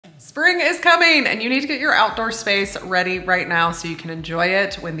Spring is coming and you need to get your outdoor space ready right now so you can enjoy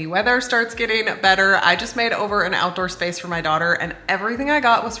it when the weather starts getting better. I just made over an outdoor space for my daughter and everything I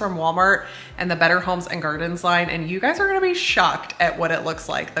got was from Walmart and the Better Homes and Gardens line, and you guys are gonna be shocked at what it looks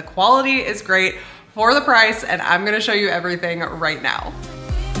like. The quality is great for the price and I'm gonna show you everything right now.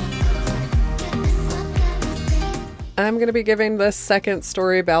 I'm gonna be giving this second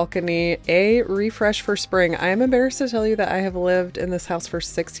story balcony a refresh for spring. I am embarrassed to tell you that I have lived in this house for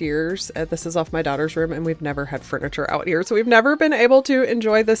 6 years. This is off my daughter's room and we've never had furniture out here, so we've never been able to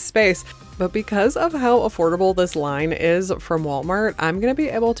enjoy this space. But because of how affordable this line is from Walmart, I'm gonna be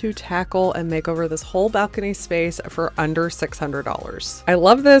able to tackle and make over this whole balcony space for under $600. I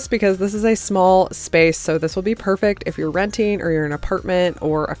love this because this is a small space, so this will be perfect if you're renting or you're in an apartment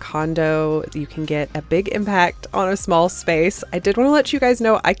or a condo. You can get a big impact on a small space. I did want to let you guys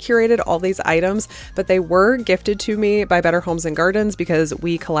know I curated all these items, but they were gifted to me by Better Homes and Gardens because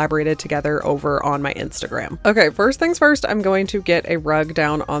we collaborated together over on my Instagram. Okay, first things first, I'm going to get a rug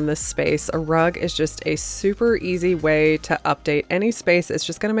down on this space. A rug is just a super easy way to update any space. It's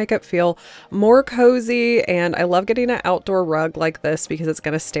just going to make it feel more cozy, and I love getting an outdoor rug like this because it's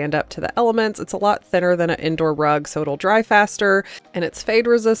going to stand up to the elements. It's a lot thinner than an indoor rug, so it'll dry faster, and it's fade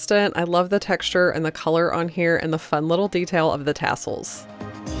resistant. I love the texture and the color on here and the fun little detail of the tassels.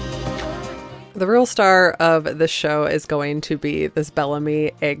 The real star of the show is going to be this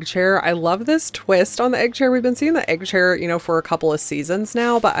Bellamy egg chair. I love this twist on the egg chair. We've been seeing the egg chair, you know, for a couple of seasons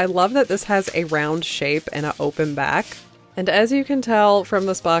now, but I love that this has a round shape and an open back. And as you can tell from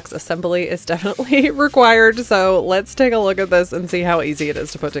this box, assembly is definitely required. So let's take a look at this and see how easy it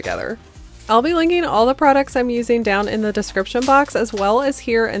is to put together. I'll be linking all the products I'm using down in the description box, as well as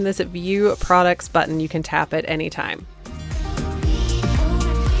here in this view products button. You can tap it anytime.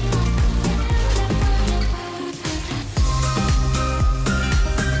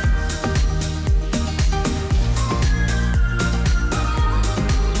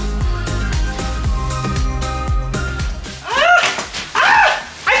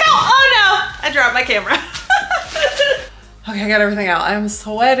 My camera. Okay, I got everything out. I'm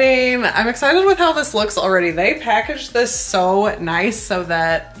sweating. I'm excited with how this looks already. They packaged this so nice so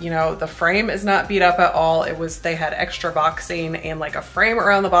that, you know, the frame is not beat up at all. They had extra boxing and like a frame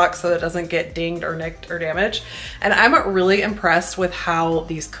around the box so that it doesn't get dinged or nicked or damaged. And I'm really impressed with how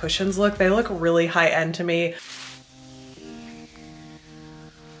these cushions look. They look really high end to me.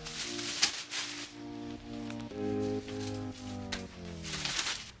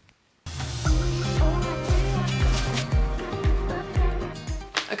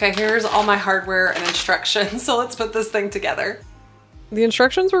 Okay, here's all my hardware and instructions, so let's put this thing together. The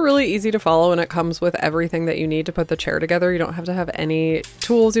instructions were really easy to follow, and it comes with everything that you need to put the chair together. You don't have to have any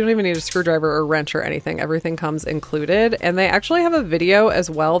tools. You don't even need a screwdriver or wrench or anything. Everything comes included. And they actually have a video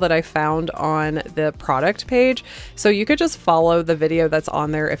as well that I found on the product page. So you could just follow the video that's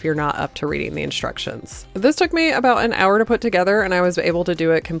on there if you're not up to reading the instructions. This took me about an hour to put together, and I was able to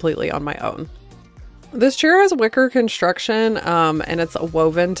do it completely on my own. This chair has wicker construction and it's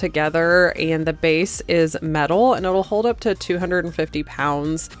woven together, and the base is metal and it'll hold up to 250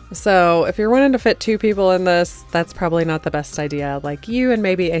 pounds. So if you're wanting to fit 2 people in this, that's probably not the best idea. Like you and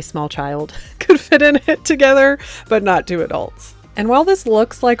maybe a small child could fit in it together, but not 2 adults. And while this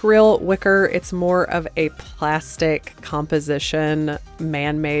looks like real wicker, it's more of a plastic composition,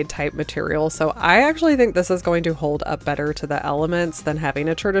 man-made type material. So I actually think this is going to hold up better to the elements than having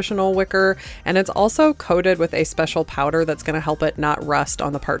a traditional wicker. And it's also coated with a special powder that's going to help it not rust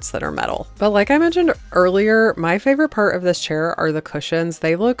on the parts that are metal. But like I mentioned earlier, my favorite part of this chair are the cushions.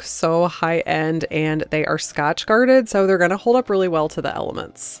 They look so high-end and they are Scotch guarded, so they're going to hold up really well to the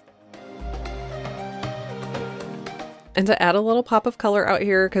elements. And to add a little pop of color out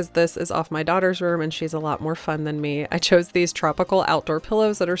here, because this is off my daughter's room and she's a lot more fun than me, I chose these tropical outdoor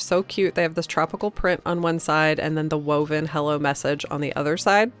pillows that are so cute. They have this tropical print on one side and then the woven hello message on the other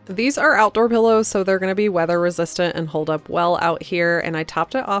side. These are outdoor pillows, so they're going to be weather resistant and hold up well out here. And I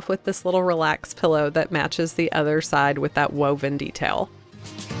topped it off with this little relaxed pillow that matches the other side with that woven detail.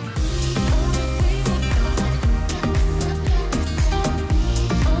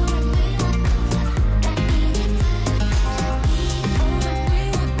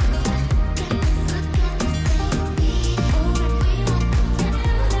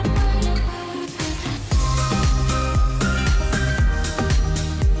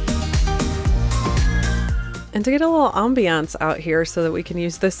 And to get a little ambiance out here so that we can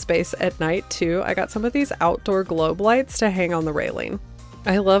use this space at night too, I got some of these outdoor globe lights to hang on the railing.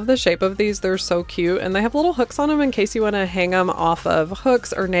 I love the shape of these. They're so cute, and they have little hooks on them in case you want to hang them off of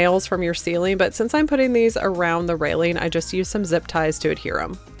hooks or nails from your ceiling. But since I'm putting these around the railing, I just use some zip ties to adhere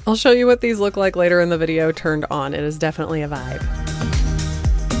them. I'll show you what these look like later in the video turned on. It is definitely a vibe.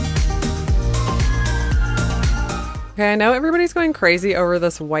 Okay, I know everybody's going crazy over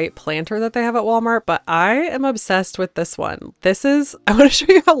this white planter that they have at Walmart, but I am obsessed with this one. This is, I want to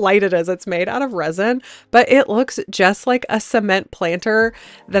show you how light it is. It's made out of resin, but it looks just like a cement planter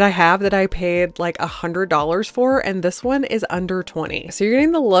that I have that I paid like $100 for, and this one is under 20. So you're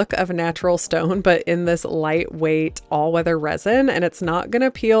getting the look of natural stone, but in this lightweight all-weather resin, and it's not gonna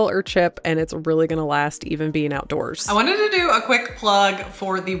peel or chip, and it's really gonna last even being outdoors. I wanted to do a quick plug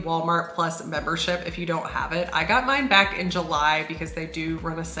for the Walmart Plus membership if you don't have it. I got mine back in July because they do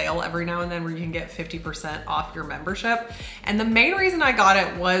run a sale every now and then where you can get 50% off your membership. And the main reason I got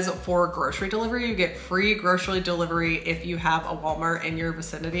it was for grocery delivery. You get free grocery delivery if you have a Walmart in your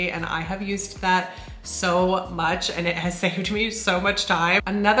vicinity, and I have used that so much and it has saved me so much time.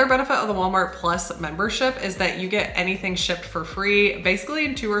 Another benefit of the Walmart Plus membership is that you get anything shipped for free basically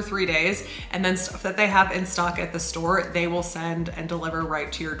in 2 or 3 days, and then stuff that they have in stock at the store they will send and deliver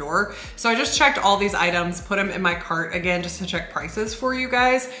right to your door. So I just checked all these items, put them in my cart again just to check prices for you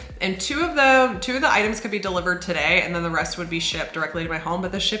guys, and two of the items could be delivered today and then the rest would be shipped directly to my home,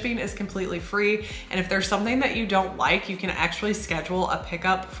 but the shipping is completely free. And if there's something that you don't like, you can actually schedule a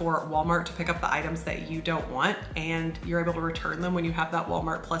pickup for Walmart to pick up the items that you don't want, and you're able to return them when you have that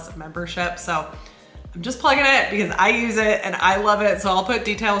Walmart Plus membership. So I'm just plugging it because I use it and I love it. So I'll put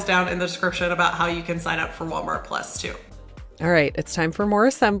details down in the description about how you can sign up for Walmart Plus too. All right, it's time for more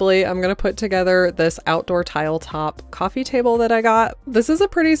assembly. I'm gonna put together this outdoor tile top coffee table that I got. This is a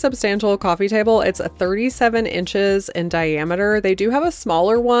pretty substantial coffee table. It's a 37 inches in diameter. They do have a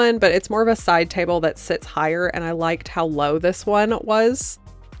smaller one, but it's more of a side table that sits higher, and I liked how low this one was.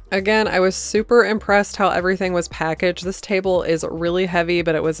 Again, I was super impressed how everything was packaged. This table is really heavy,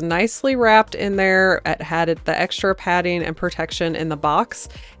 but it was nicely wrapped in there. It had the extra padding and protection in the box,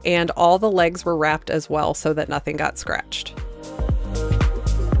 and all the legs were wrapped as well so that nothing got scratched.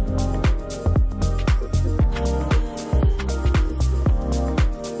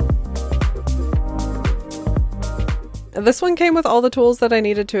 This one came with all the tools that I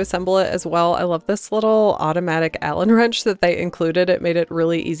needed to assemble it as well. I love this little automatic Allen wrench that they included. It made it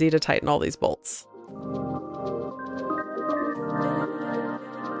really easy to tighten all these bolts.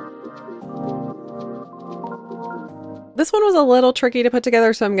 This one was a little tricky to put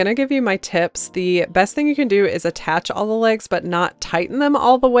together, so I'm going to give you my tips. The best thing you can do is attach all the legs, but not tighten them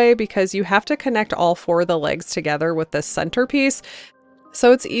all the way, because you have to connect all 4 of the legs together with this centerpiece.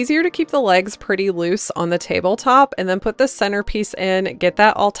 So it's easier to keep the legs pretty loose on the tabletop and then put the centerpiece in, get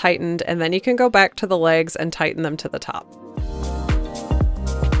that all tightened, and then you can go back to the legs and tighten them to the top.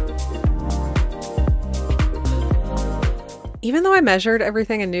 Even though I measured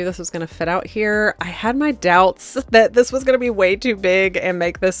everything and knew this was going to fit out here, I had my doubts that this was going to be way too big and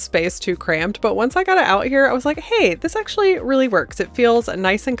make this space too cramped. But once I got it out here, I was like, hey, this actually really works. It feels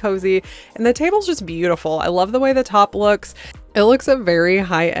nice and cozy, and the table's just beautiful. I love the way the top looks. It looks a very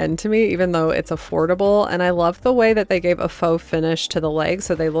high end to me, even though it's affordable. And I love the way that they gave a faux finish to the legs.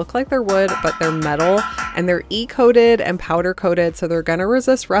 So they look like they're wood, but they're metal, and they're e-coated and powder coated. So they're going to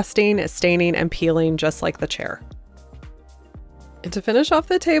resist rusting, staining, and peeling just like the chair. And to finish off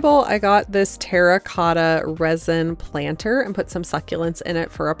the table, I got this terracotta resin planter and put some succulents in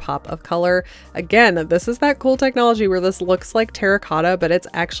it for a pop of color. Again, this is that cool technology where this looks like terracotta, but it's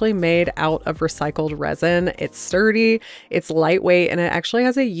actually made out of recycled resin. It's sturdy, it's lightweight, and it actually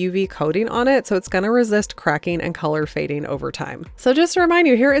has a UV coating on it, so it's going to resist cracking and color fading over time. So just to remind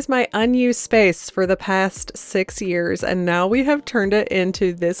you, here is my unused space for the past 6 years, and now we have turned it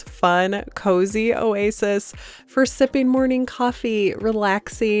into this fun, cozy oasis for sipping morning coffee,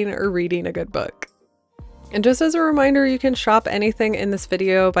 relaxing, or reading a good book. And just as a reminder, you can shop anything in this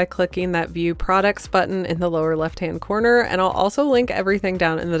video by clicking that View Products button in the lower left-hand corner, and I'll also link everything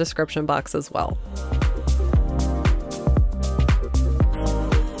down in the description box as well.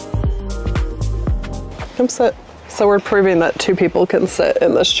 Come sit. So we're proving that 2 people can sit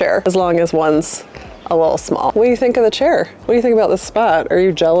in this chair, as long as one's a little small. What do you think of the chair? What do you think about this spot? Are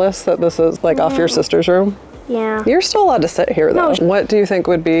you jealous that this is like off your sister's room? Yeah. You're still allowed to sit here though. No. What do you think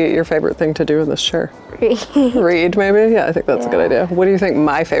would be your favorite thing to do in this chair? Read. Read, maybe? Yeah, I think that's a good idea. What do you think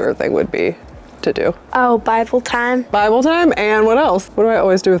my favorite thing would be to do? Oh, Bible time. Bible time? And what else? What do I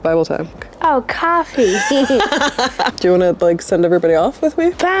always do with Bible time? Oh, coffee. Do you want to like send everybody off with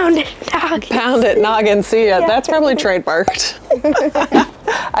me? Pound it, noggin. Pound it, noggin, see ya. That's probably trademarked.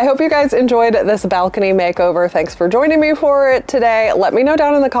 I hope you guys enjoyed this balcony makeover. Thanks for joining me for it today. Let me know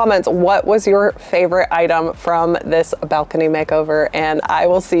down in the comments what was your favorite item from this balcony makeover, and I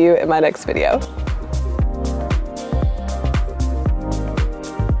will see you in my next video.